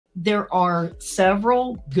there are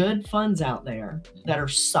several good funds out there that are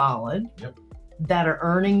solid, that are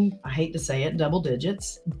earning, I hate to say it, double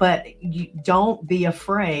digits, but you don't be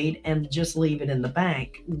afraid and just leave it in the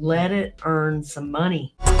bank. Let it earn some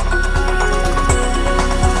money.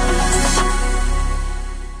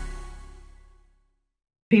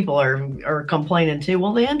 People are complaining too,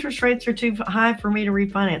 well, the interest rates are too high for me to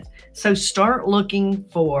refinance. So start looking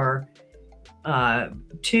for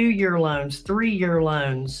 2-year loans, 3-year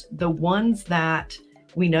loans, the ones that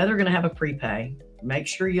we know they're going to have a prepay. Make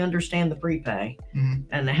sure you understand the prepay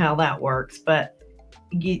and how that works. But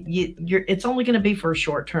it's only going to be for a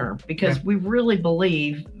short term, because we really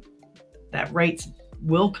believe that rates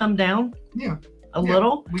will come down a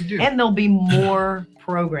little. We do. And there'll be more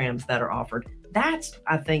programs that are offered. That's,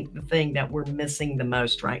 I think, the thing that we're missing the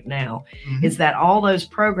most right now is that all those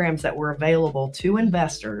programs that were available to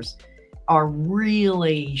investors are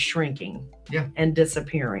really shrinking and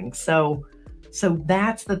disappearing. So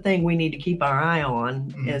that's the thing we need to keep our eye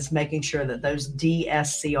on is making sure that those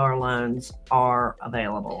DSCR loans are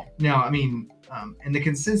available. Now, I mean, and the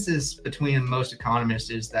consensus between most economists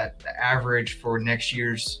is that the average for next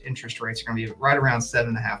year's interest rates are going to be right around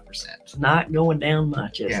 7.5%. It's not going down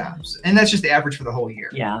much, is it? And that's just the average for the whole year.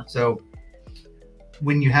 Yeah. So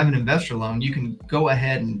when you have an investor loan, you can go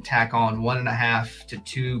ahead and tack on 1.5 to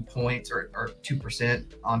 2 points or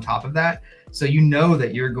 2% on top of that. So you know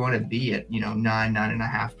that you're going to be at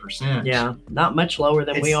 9.5%. Yeah, not much lower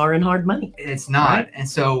than we are in hard money. It's not, right? And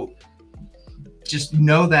so just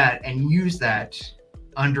know that and use that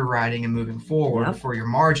underwriting and moving forward for your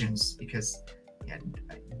margins, because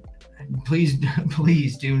please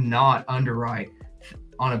do not underwrite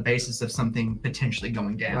on a basis of something potentially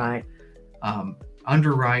going down. Right.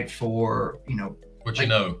 Underwrite for what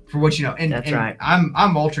for what you know. And that's right.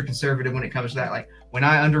 I'm ultra conservative when it comes to that. Like when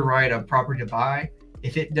I underwrite a property to buy,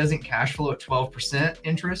 if it doesn't cash flow at 12%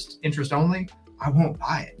 interest only, I won't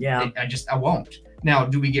buy it. Yeah. I won't. Now,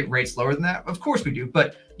 do we get rates lower than that? Of course we do.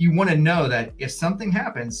 But you want to know that if something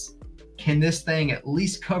happens, can this thing at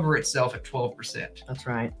least cover itself at 12%? That's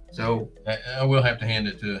right. So I will have to hand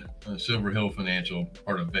it to Silver Hill Financial,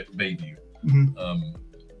 part of Bayview.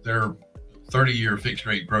 Their 30-year fixed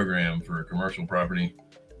rate program for a commercial property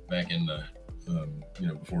back in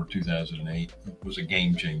before 2008 was a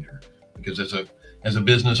game changer, because as a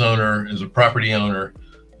business owner, as a property owner,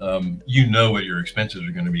 you know what your expenses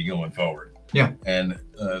are going to be going forward. Yeah. And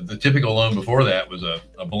the typical loan before that was a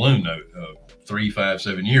balloon note of 3, 5,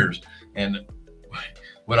 7 years. And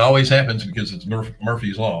what always happens, because it's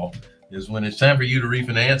Murphy's Law, is when it's time for you to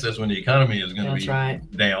refinance, that's when the economy is going to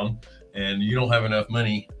be down, and you don't have enough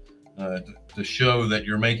money to show that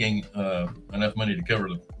you're making enough money to cover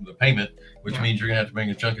the payment, which means you're going to have to bring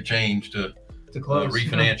a chunk of change to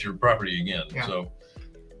refinance your property again. Yeah. So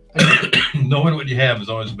knowing what you have is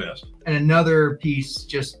always the best. And another piece,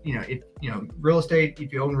 just if real estate,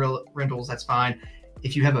 if you own rentals, that's fine.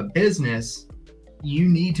 If you have a business, you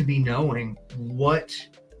need to be knowing what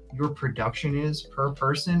your production is per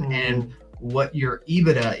person and what your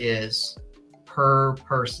EBITDA is per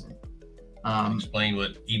person. Explain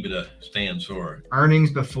what EBITDA stands for.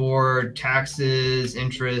 Earnings before taxes,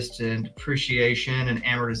 interest, and depreciation and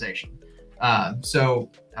amortization.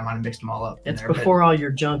 So I might have mixed them all up. It's before all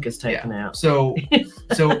your junk is taken out. So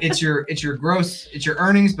it's your gross, it's your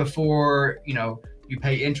earnings before you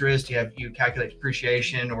pay interest, you calculate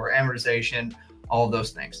depreciation or amortization, all of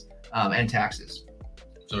those things, and taxes.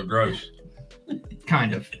 So gross.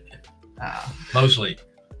 Kind of.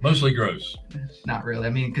 Mostly gross. Not really. I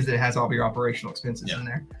mean, because it has all of your operational expenses in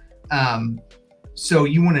there. So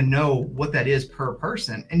you want to know what that is per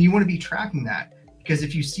person, and you want to be tracking that, because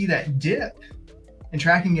if you see that dip and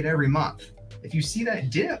tracking it every month, if you see that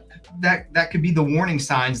dip, that could be the warning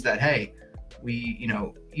signs that, hey, we,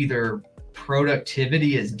 either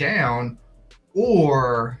productivity is down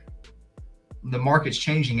or the market's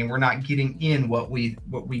changing and we're not getting in what we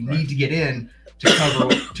need to get in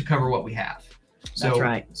to cover what we have. So, that's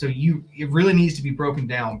right. So it really needs to be broken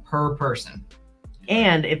down per person.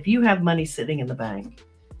 And if you have money sitting in the bank,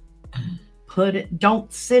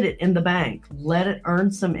 don't sit it in the bank. Let it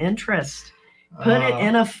earn some interest. Put it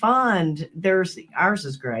in a fund. Ours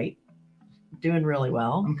is great, doing really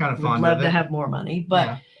well. I'm kind of fond of it. Would love to have more money,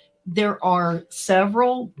 but there are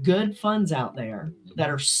several good funds out there that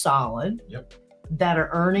are solid, that are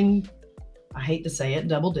earning, I hate to say it,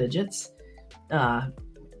 double digits.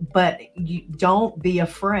 But you don't be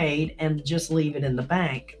afraid and just leave it in the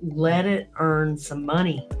bank. Let it earn some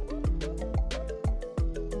money.